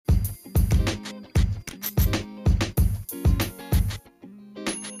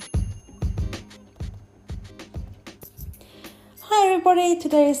everybody,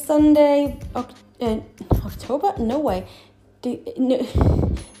 today is Sunday, October? No way.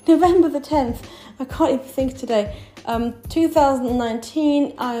 November the 10th. I can't even think today.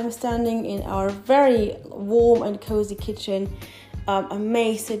 2019, I am standing in our very warm and cozy kitchen. I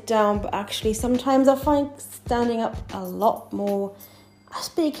may sit down, but actually sometimes I find standing up a lot more. I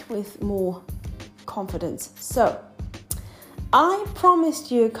speak with more confidence. So, I promised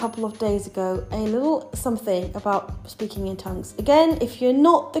you a couple of days ago a little something about speaking in tongues. Again, if you're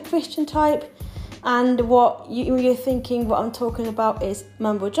not the Christian type and what you're thinking what I'm talking about is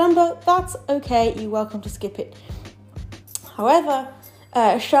mumbo jumbo, that's okay, you're welcome to skip it. However,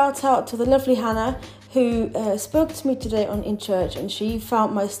 shout out to the lovely Hannah who spoke to me today in church, and she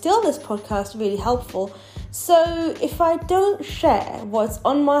found my Stillness podcast really helpful. So if I don't share what's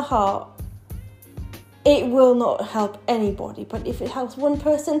on my heart, it will not help anybody. But if it helps one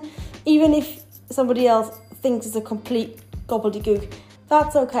person, even if somebody else thinks it's a complete gobbledygook,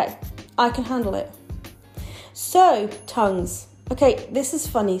 that's okay. I can handle it. So, tongues. Okay, this is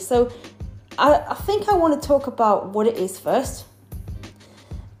funny. So, I think I want to talk about what it is first.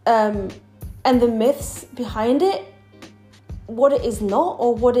 And the myths behind it. What it is not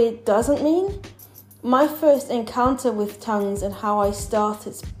or what it doesn't mean. My first encounter with tongues and how I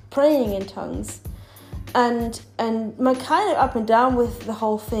started praying in tongues. And my kind of up and down with the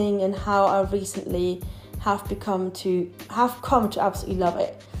whole thing, and how I recently have come to absolutely love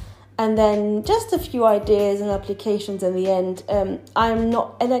it. And then just a few ideas and applications in the end. I'm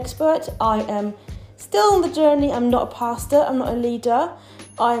not an expert. I am still on the journey. I'm not a pastor. I'm not a leader.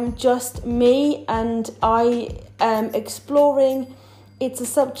 I'm just me, and I am exploring. It's a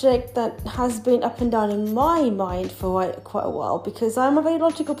subject that has been up and down in my mind for quite a while, because I'm a very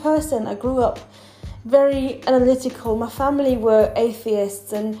logical person. I grew up very analytical. My family were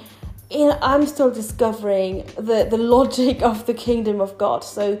atheists, and I'm still discovering the logic of the kingdom of God.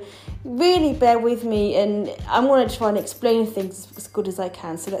 So really bear with me, and I'm going to try and explain things as good as I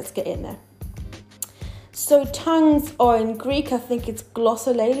can. So let's get in there. So tongues, or in Greek I think it's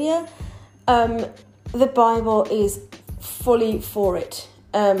glossolalia. The Bible is fully for it,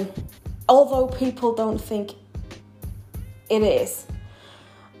 although people don't think it is.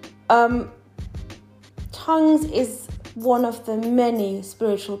 Tongues is one of the many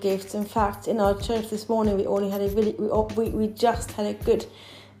spiritual gifts. In fact, in our church this morning, we just had a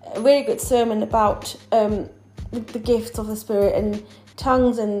really good sermon about the gifts of the Spirit, and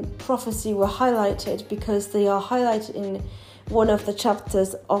tongues and prophecy were highlighted because they are highlighted in one of the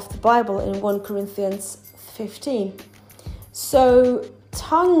chapters of the Bible in 1 Corinthians 15. So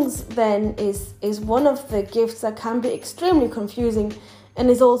tongues then is one of the gifts that can be extremely confusing. And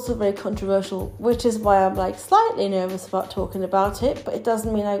is also very controversial, which is why I'm slightly nervous about talking about it, but it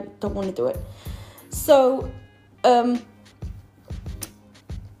doesn't mean I don't want to do it. So,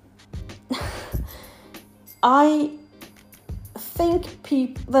 I think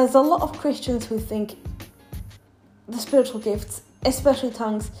there's a lot of Christians who think the spiritual gifts, especially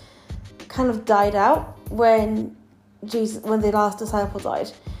tongues, kind of died out when the last disciple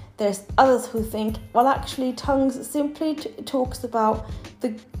died. There's others who think, well, actually, tongues simply talks about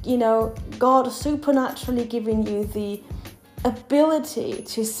God supernaturally giving you the ability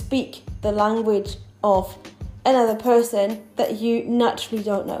to speak the language of another person that you naturally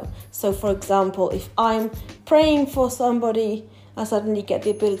don't know. So, for example, if I'm praying for somebody, I suddenly get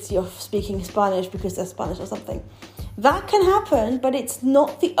the ability of speaking Spanish because they're Spanish or something. That can happen, but it's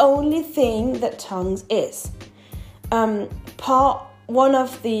not the only thing that tongues is. One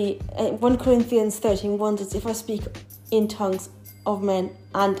of the 1 Corinthians 13:1 says, if I speak in tongues of men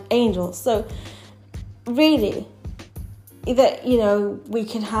and angels. So really, that we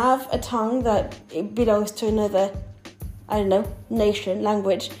can have a tongue that it belongs to another, nation,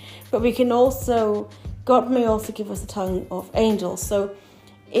 language, but we can also, God may also give us a tongue of angels. So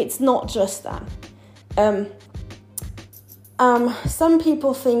it's not just that. Some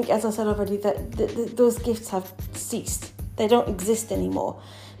people think, as I said already, that those gifts have ceased. They don't exist anymore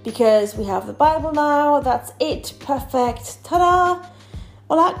because we have the Bible now. That's it. Perfect. Ta-da!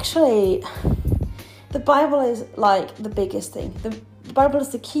 Well, actually, the Bible is the biggest thing. The Bible is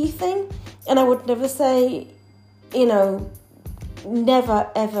the key thing, and I would never say,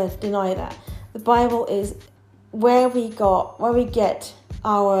 never ever deny that. The Bible is where we get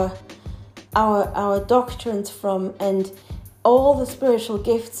our doctrines from, and all the spiritual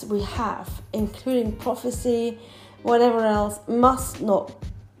gifts we have, including prophecy, whatever else, must not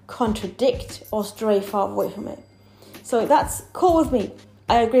contradict or stray far away from it. So that's cool with me.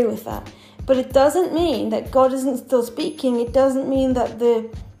 I agree with that. But it doesn't mean that God isn't still speaking. It doesn't mean that the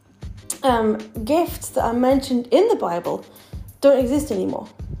gifts that are mentioned in the Bible don't exist anymore.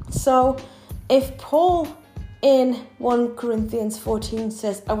 So if Paul in 1 Corinthians 14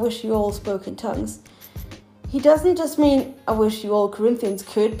 says, I wish you all spoke in tongues, he doesn't just mean, I wish you all Corinthians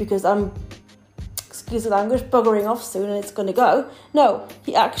could, because I'm, excuse the language, buggering off soon and it's going to go. No,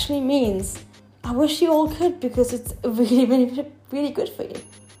 he actually means, I wish you all could, because it's really, really, really good for you.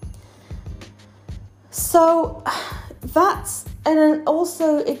 So and then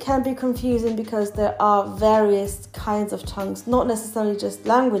also it can be confusing because there are various kinds of tongues, not necessarily just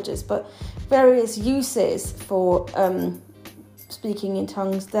languages, but various uses for speaking in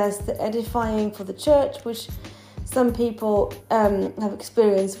tongues. There's the edifying for the church, which some people have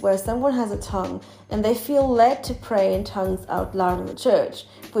experienced, where someone has a tongue and they feel led to pray in tongues out loud in the church,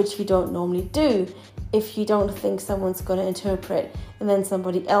 which you don't normally do if you don't think someone's going to interpret, and then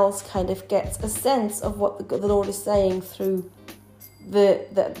somebody else kind of gets a sense of what the Lord is saying through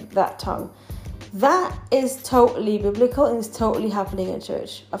that tongue. That is totally biblical and is totally happening in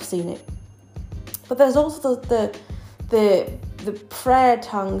church. I've seen it. But there's also the prayer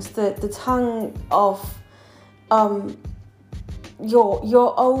tongues, the tongue of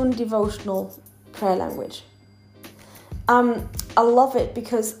your own devotional prayer language. I love it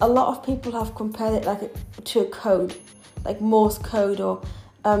because a lot of people have compared it to a code, like Morse code, or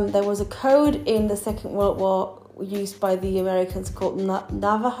there was a code in the Second World War used by the Americans called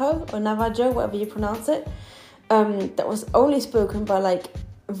Navajo, whatever you pronounce it, that was only spoken by like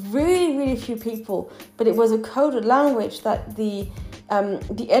really, really few people, but it was a coded language that the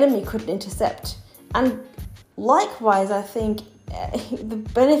enemy couldn't intercept. And likewise, I think the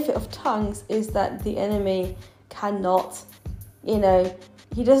benefit of tongues is that the enemy cannot, he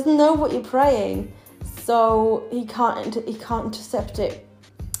doesn't know what you're praying, so he can't intercept it.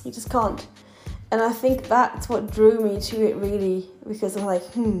 He just can't. And I think that's what drew me to it, really, because I'm like,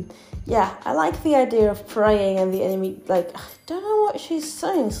 yeah, I like the idea of praying and the enemy, like, I don't know what she's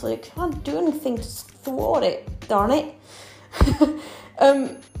saying, so I can't do anything to thwart it, darn it.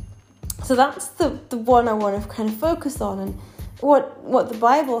 So that's the one I want to kind of focus on. And what the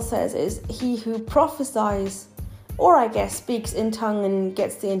Bible says is, he who prophesies, or I guess speaks in tongue and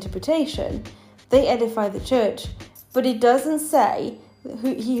gets the interpretation, they edify the church. But it doesn't say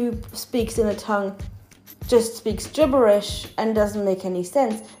he who speaks in a tongue just speaks gibberish and doesn't make any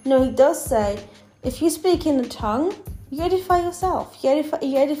sense. No, he does say, if you speak in a tongue, you edify yourself, you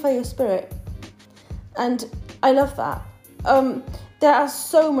edify your spirit. And I love that. There are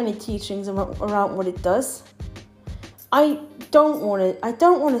so many teachings around what it does. I don't want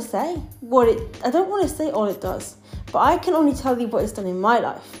to say all it does, but I can only tell you what it's done in my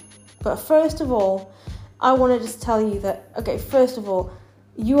life. But first of all, I want to just tell you that, okay, first of all,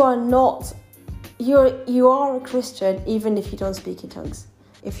 you are a Christian even if you don't speak in tongues.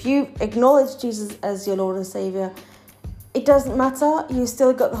 If you acknowledge Jesus as your Lord and Saviour, it doesn't matter, you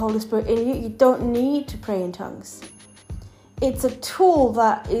still got the Holy Spirit in you. You don't need to pray in tongues. It's a tool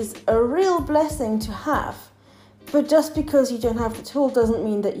that is a real blessing to have. But just because you don't have the tool doesn't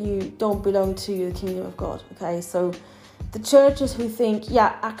mean that you don't belong to the kingdom of God, okay? So the churches who think,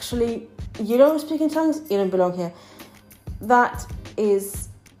 yeah, actually, you don't speak in tongues, you don't belong here.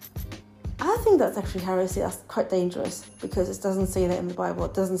 I think that's actually heresy. That's quite dangerous, because it doesn't say that in the Bible.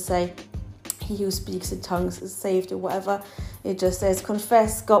 It doesn't say he who speaks in tongues is saved or whatever. It just says,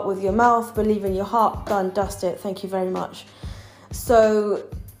 confess God with your mouth, believe in your heart, done, dust it, thank you very much. So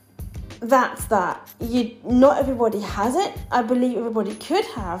that's that. Not everybody has it. I believe everybody could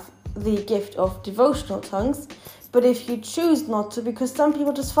have the gift of devotional tongues, but if you choose not to, because some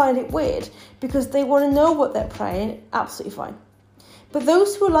people just find it weird, because they want to know what they're praying, absolutely fine. But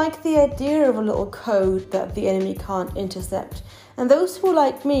those who like the idea of a little code that the enemy can't intercept, and those who,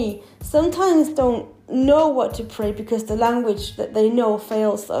 like me, sometimes don't know what to pray because the language that they know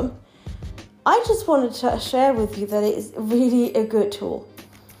fails them, I just wanted to share with you that it is really a good tool.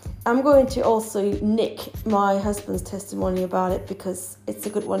 I'm going to also nick my husband's testimony about it because it's a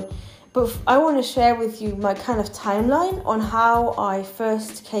good one. But I want to share with you my kind of timeline on how I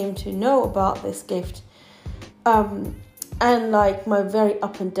first came to know about this gift. And like my very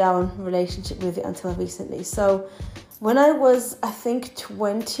up and down relationship with it until recently. So when I was, I think,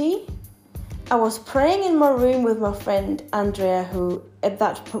 20, I was praying in my room with my friend Andrea, who at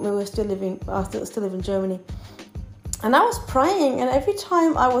that point I still live in Germany. And I was praying, and every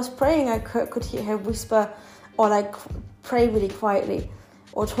time I was praying, I could hear her whisper or like pray really quietly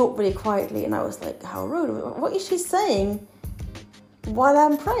or talk really quietly. And I was like, how rude. What is she saying while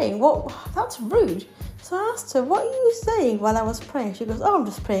I'm praying? That's rude. So I asked her, what are you saying while I was praying? She goes, oh, I'm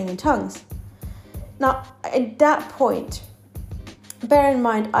just praying in tongues. Now, at that point, bear in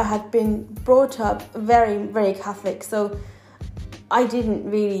mind, I had been brought up very, very Catholic. So I didn't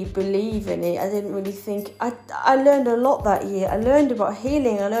really believe in it. I didn't really think. I learned a lot that year. I learned about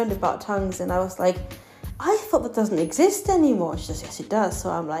healing. I learned about tongues, and I was like, I thought that doesn't exist anymore. She says, yes, it does. So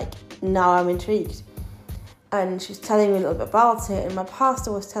I'm like, now I'm intrigued. And she's telling me a little bit about it, and my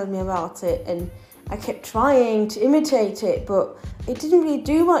pastor was telling me about it, and I kept trying to imitate it, but it didn't really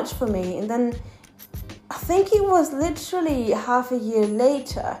do much for me. And then I think it was literally half a year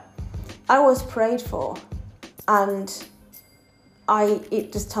later, I was prayed for, and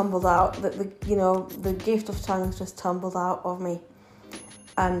it just tumbled out. That the gift of tongues just tumbled out of me,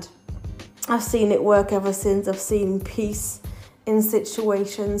 and I've seen it work ever since. I've seen peace in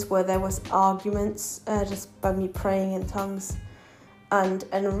situations where there was arguments just by me praying in tongues, and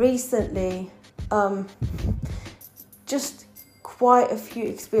recently just quite a few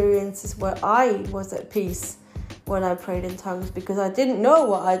experiences where I was at peace when I prayed in tongues, because I didn't know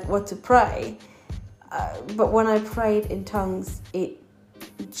what to pray, but when I prayed in tongues, it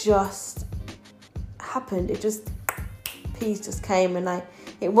just happened. It just, peace just came, and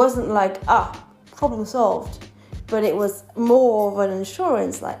it wasn't like problem solved. But it was more of an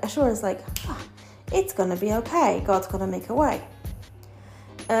assurance like, it's going to be okay. God's going to make a way.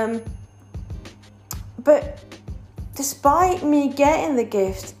 But despite me getting the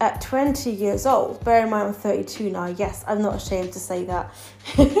gift at 20 years old, bear in mind I'm 32 now, yes, I'm not ashamed to say that.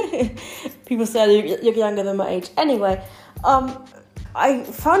 People say you're younger than my age. Anyway, I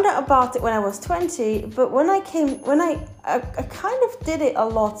found out about it when I was 20, but when I kind of did it a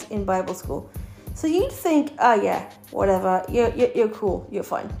lot in Bible school. So you'd think, yeah, whatever, you're cool, you're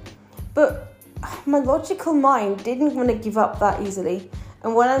fine. But my logical mind didn't want to give up that easily.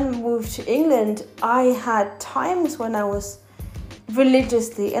 And when I moved to England, I had times when I was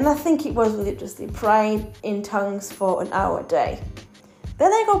religiously, and I think it was religiously, praying in tongues for an hour a day.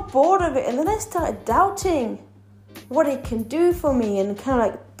 Then I got bored of it, and then I started doubting what it can do for me, and kind of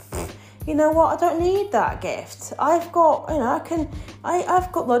like, you know what, I don't need that gift. I've got,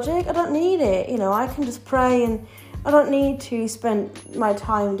 I've got logic, I don't need it. I can just pray, and I don't need to spend my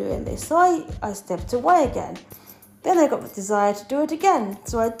time doing this. So I stepped away again. Then I got the desire to do it again.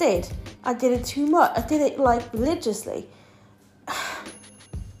 So I did. I did it too much. I did it religiously. And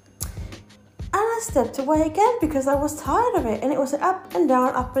I stepped away again because I was tired of it. And it was up and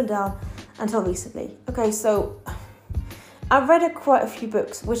down until recently. Okay, so I've read quite a few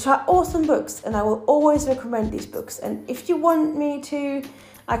books, which are awesome books, and I will always recommend these books. And if you want me to,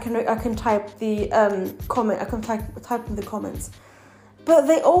 I can type the comment. I can type in the comments. But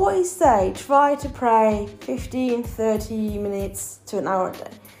they always say try to pray 15, 30 minutes to an hour a day.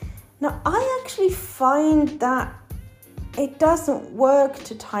 Now I actually find that it doesn't work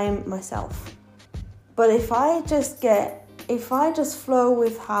to time myself. But if I just flow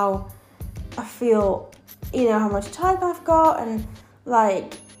with how I feel, how much time I've got, and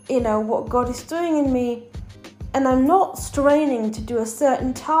what God is doing in me, and I'm not straining to do a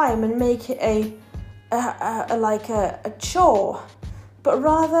certain time and make it a chore, but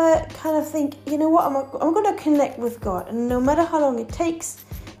rather kind of think, I'm going to connect with God, and no matter how long it takes,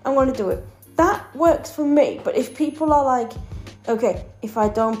 I'm going to do it. That works for me. But if people are like, okay, if I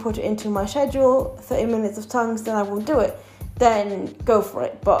don't put it into my schedule, 30 minutes of tongues, then I won't do it, then go for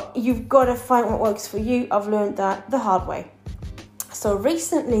it. But you've got to find what works for you. I've learned that the hard way. So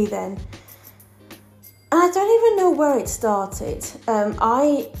recently then, and I don't even know where it started.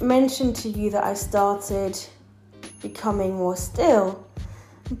 I mentioned to you that I started becoming more still,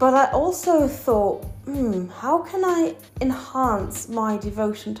 but I also thought, how can I enhance my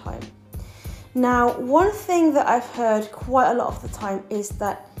devotion time? Now, one thing that I've heard quite a lot of the time is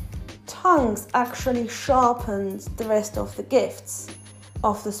that tongues actually sharpens the rest of the gifts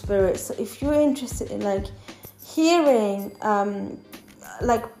of the Spirit. So if you're interested in hearing, I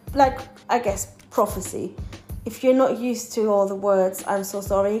guess prophecy, if you're not used to all the words, I'm so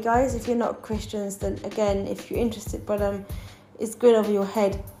sorry, guys. If you're not Christians, then again, if you're interested, but it's good over your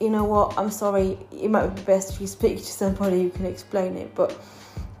head, you know what, I'm sorry, it might be best if you speak to somebody who can explain it. But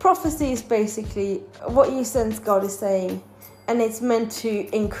prophecy is basically what you sense God is saying, and it's meant to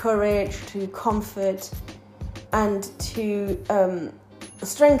encourage, to comfort, and to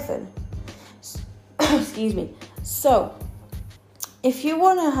strengthen. Excuse me. So, if you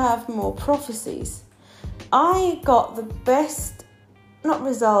want to have more prophecies, I got the best, not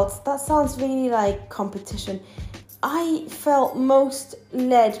results, that sounds really like competition. I felt most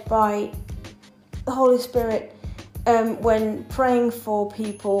led by the Holy Spirit when praying for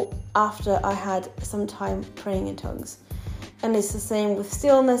people after I had some time praying in tongues. And it's the same with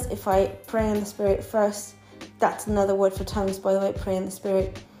stillness. If I pray in the Spirit first, that's another word for tongues, by the way, pray in the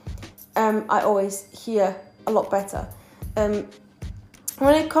Spirit. I always hear a lot better.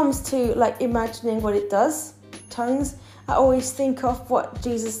 when it comes to like imagining what it does, tongues, I always think of what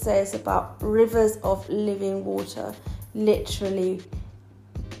Jesus says about rivers of living water literally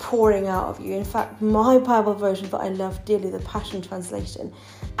pouring out of you. In fact, my Bible version that I love dearly, the Passion Translation,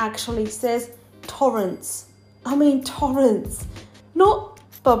 actually says torrents. I mean torrents, not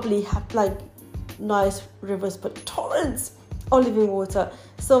bubbly like nice rivers, but torrents of living water.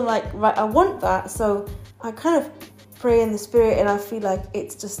 So I'm like, right, I want that. So I kind of pray in the Spirit, and I feel like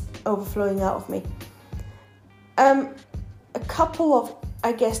it's just overflowing out of me. A couple of,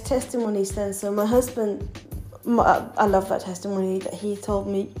 I guess, testimonies then. So my husband, I love that testimony that he told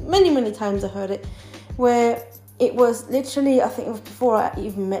me many times. I heard it, where it was literally, I think it was before I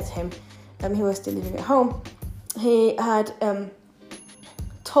even met him. He was still living at home. He had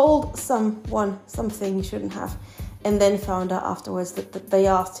told someone something he shouldn't have, and then found out afterwards that they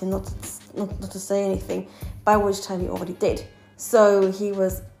asked him not to say anything, by which time he already did. So he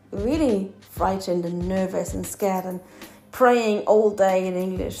was really frightened and nervous and scared and praying all day in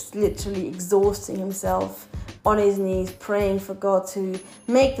English, literally exhausting himself on his knees, praying for God to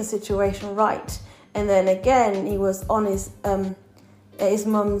make the situation right. And then again, he was on his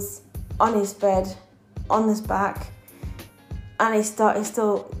mum's, on his bed, on his back, and he's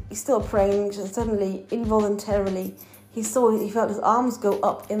still praying. And suddenly, involuntarily, he felt his arms go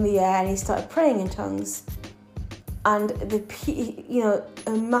up in the air, and he started praying in tongues. And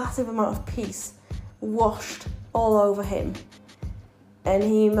a massive amount of peace washed all over him, and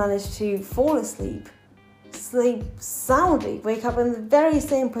he managed to fall asleep, sleep soundly, wake up in the very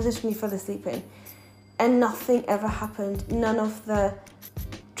same position he fell asleep in, and nothing ever happened. None of the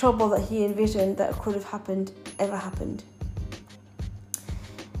trouble that he envisioned that could have happened ever happened.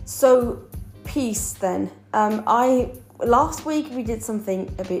 So peace then. Last week we did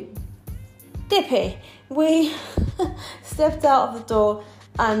something a bit dippy. We stepped out of the door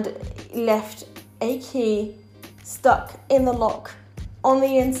and left a key stuck in the lock on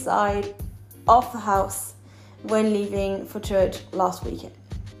the inside of the house when leaving for church last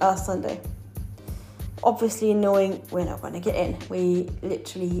Sunday. Obviously, knowing we're not going to get in, we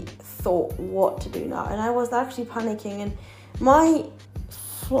literally thought what to do now. And I was actually panicking, and my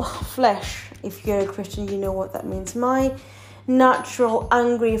flesh, if you're a Christian, you know what that means. My natural,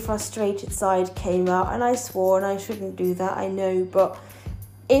 angry, frustrated side came out, and I swore, and I shouldn't do that, I know, but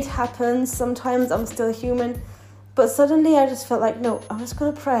it happens. Sometimes I'm still human. But suddenly I just felt like, no, I'm just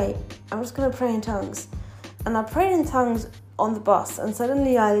going to pray. I'm just going to pray in tongues. And I prayed in tongues on the bus, and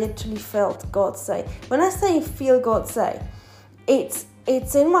suddenly I literally felt God say. When I say feel God say, it's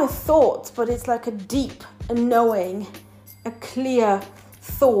in my thoughts, but it's like a deep knowing, a clear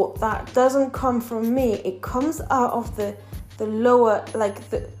thought that doesn't come from me. It comes out of the lower, like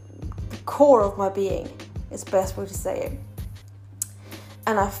the core of my being, is the best way to say it.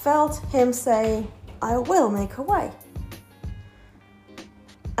 And I felt him say, I will make a way.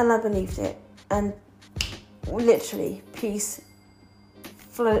 And I believed it. And literally, peace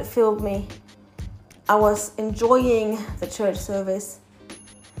filled me. I was enjoying the church service.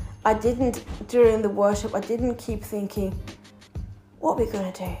 During the worship, I didn't keep thinking, what are we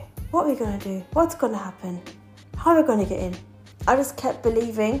going to do? What are we going to do? What's going to happen? How are we going to get in? I just kept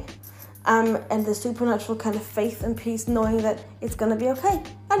believing and the supernatural kind of faith and peace, knowing that it's going to be okay.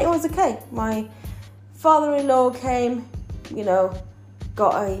 And it was okay. My father-in-law came,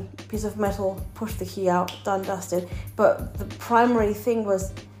 got a piece of metal, pushed the key out, done, dusted. But the primary thing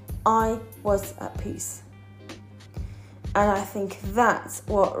was I was at peace. And I think that's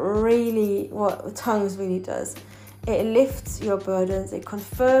what tongues really does. It lifts your burdens. It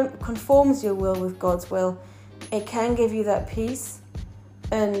conforms your will with God's will. It can give you that peace,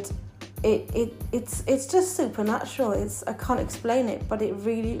 and it's just supernatural. I can't explain it, but it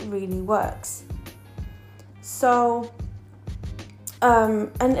really, really works. So,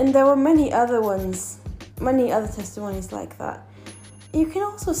 and there were many other testimonies like that. You can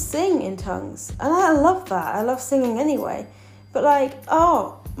also sing in tongues, and I love that. I love singing anyway. But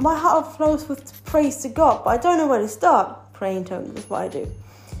my heart flows with praise to God, but I don't know where to start. Praying in tongues, that's what I do.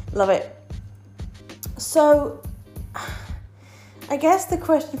 Love it. So, I guess the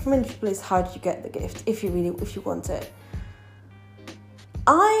question for many people is, how did you get the gift, if you want it?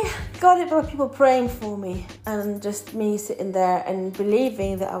 I got it by people praying for me, and just me sitting there and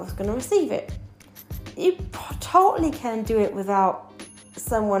believing that I was going to receive it. You totally can do it without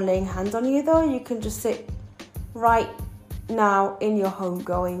someone laying hands on you, though. You can just sit right now in your home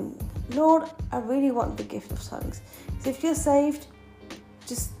going, Lord, I really want the gift of tongues. So if you're saved,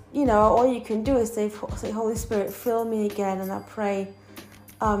 just, all you can do is say, Holy Spirit, fill me again, and I pray,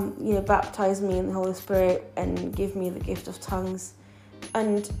 baptize me in the Holy Spirit and give me the gift of tongues.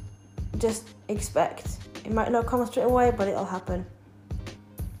 and just expect. It might not come straight away, but it'll happen.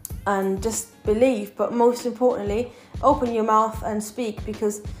 And just believe, but most importantly, open your mouth and speak,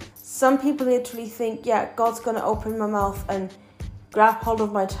 because some people literally think, yeah, God's going to open my mouth and grab hold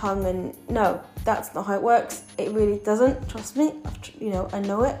of my tongue, and no, that's not how it works. It really doesn't. Trust me, I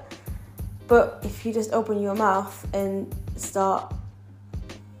know it. But if you just open your mouth and start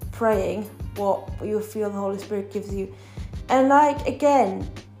praying what you feel the Holy Spirit gives you, and like, again,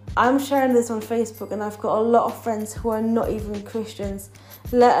 I'm sharing this on Facebook, and I've got a lot of friends who are not even Christians,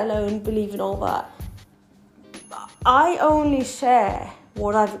 let alone believe in all that. I only share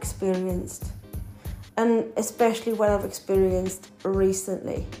what I've experienced, and especially what I've experienced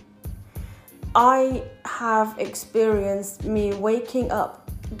recently. I have experienced me waking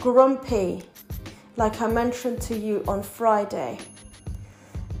up grumpy, like I mentioned to you on Friday,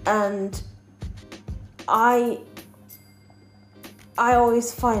 and I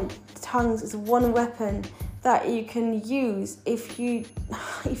always find tongues is one weapon that you can use if you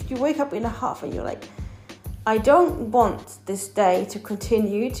wake up in a huff and you're like, I don't want this day to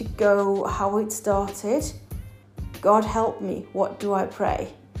continue to go how it started. God help me, what do I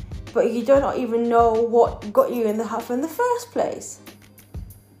pray? But you don't even know what got you in the huff in the first place,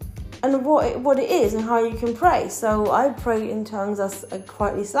 and what it is and how you can pray. So I prayed in tongues, as I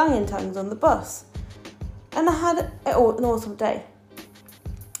quietly sang in tongues on the bus, and I had an awesome day.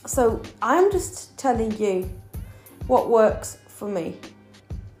 So I'm just telling you what works for me.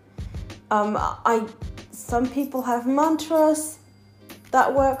 Some people have mantras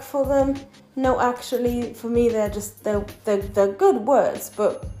that work for them. No, actually, for me, they're good words.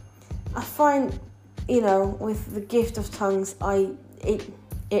 But I find, with the gift of tongues,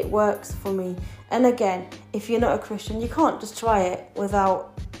 it works for me. And again, if you're not a Christian, you can't just try it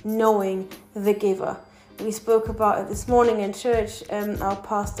without knowing the giver. We spoke about it this morning in church. Our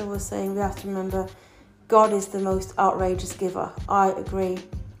pastor was saying we have to remember God is the most outrageous giver. I agree.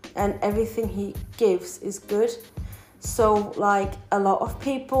 And everything he gives is good. So, like, some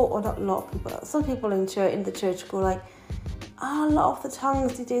people in the church go like, a lot of the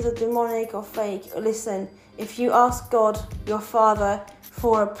tongues these days are demonic or fake. Listen, if you ask God, your Father,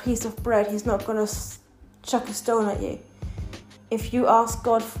 for a piece of bread, he's not going to chuck a stone at you. If you ask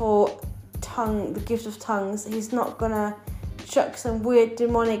God for the gift of tongues, he's not going to chuck some weird,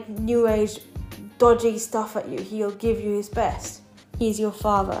 demonic, new age, dodgy stuff at you. He'll give you his best. He's your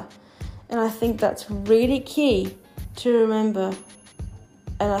Father. And I think that's really key to remember.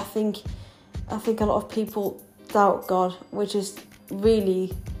 And I think a lot of people doubt God, which is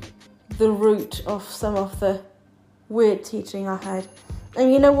really the root of some of the weird teaching I had.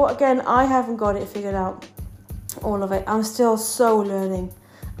 And you know what, again, I haven't got it figured out, all of it. I'm still so learning.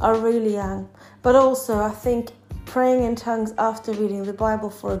 I really am. But also, I think praying in tongues after reading the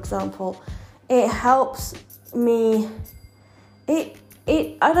Bible, for example, it helps me.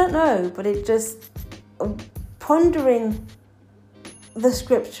 I don't know, but it just, pondering the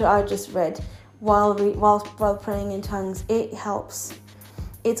scripture I just read while praying in tongues, it helps.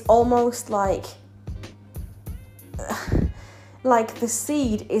 It's almost like the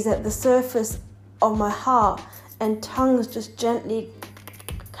seed is at the surface of my heart, and tongues just gently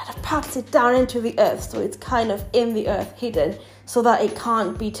kind of pats it down into the earth, so it's kind of in the earth, hidden, so that it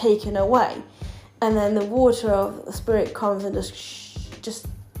can't be taken away. And then the water of the Spirit comes and just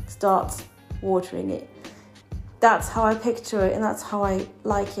starts watering it. That's how I picture it, and that's how I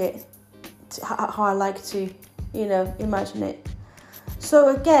like it, how I like to, imagine it.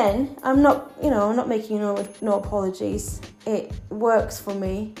 So again, I'm not making no apologies. It works for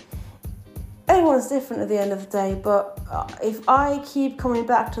me. Everyone's different at the end of the day, but if I keep coming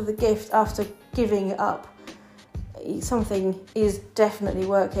back to the gift after giving it up, something is definitely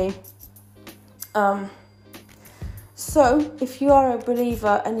working. So if you are a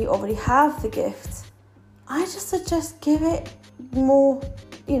believer and you already have the gift, I just suggest give it more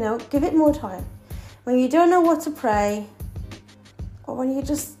time. When you don't know what to pray, or when you're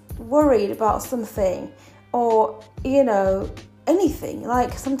just worried about something, or, anything.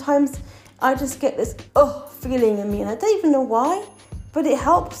 Like, sometimes I just get this feeling in me, and I don't even know why, but it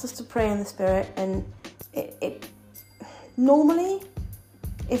helps us to pray in the Spirit. And it normally,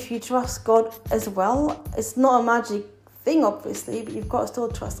 if you trust God as well, it's not a magic thing, obviously, but you've got to still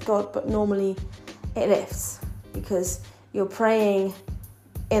trust God, but normally it lifts because you're praying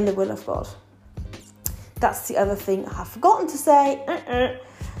in the will of God. That's the other thing I have forgotten to say.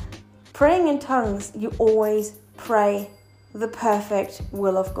 Praying in tongues, you always pray the perfect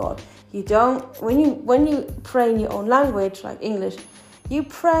will of God. You don't, when you pray in your own language, like English, you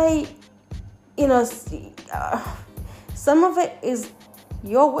pray, some of it is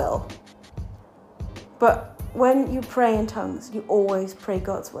your will. But when you pray in tongues, you always pray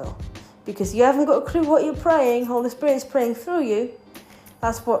God's will. Because you haven't got a clue what you're praying, Holy Spirit is praying through you.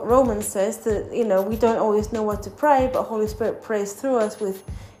 That's what Romans says, that, we don't always know what to pray, but Holy Spirit prays through us with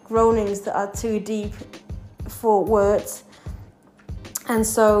groanings that are too deep for words. And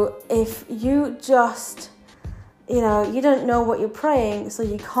so if you just, you don't know what you're praying, so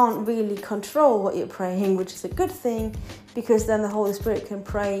you can't really control what you're praying, which is a good thing, because then the Holy Spirit can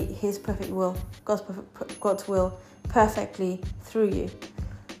pray His perfect will, God's will, perfectly through you.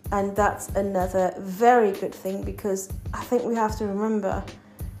 And that's another very good thing, because I think we have to remember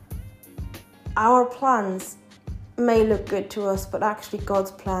our plans may look good to us, but actually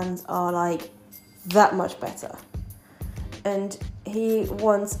God's plans are like that much better. And He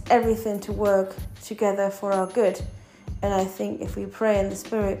wants everything to work together for our good. And I think if we pray in the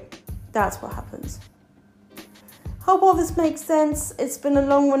Spirit, that's what happens. Hope all this makes sense. It's been a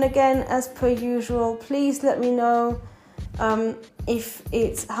long one again, as per usual. Please let me know if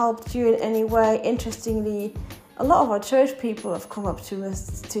it's helped you in any way. Interestingly, a lot of our church people have come up to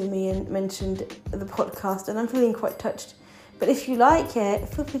me and mentioned the podcast, and I'm feeling quite touched. But if you like it,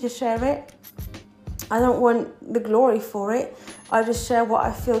 feel free to share it. I don't want the glory for it. I just share what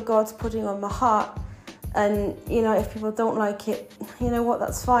I feel God's putting on my heart. And, if people don't like it,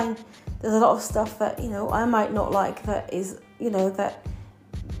 that's fine. There's a lot of stuff that, I might not like that is, that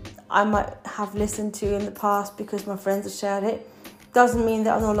I might have listened to in the past because my friends have shared it. Doesn't mean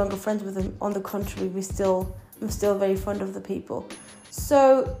that I'm no longer friends with them. On the contrary, I'm still very fond of the people.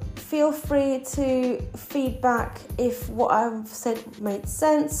 So feel free to feedback if what I've said made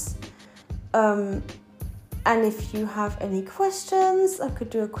sense. And if you have any questions, I could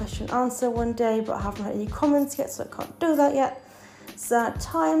do a question answer one day, but I haven't had any comments yet, so I can't do that yet. Sad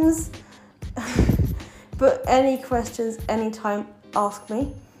times. But any questions, anytime, ask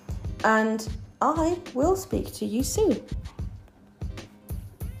me. And I will speak to you soon.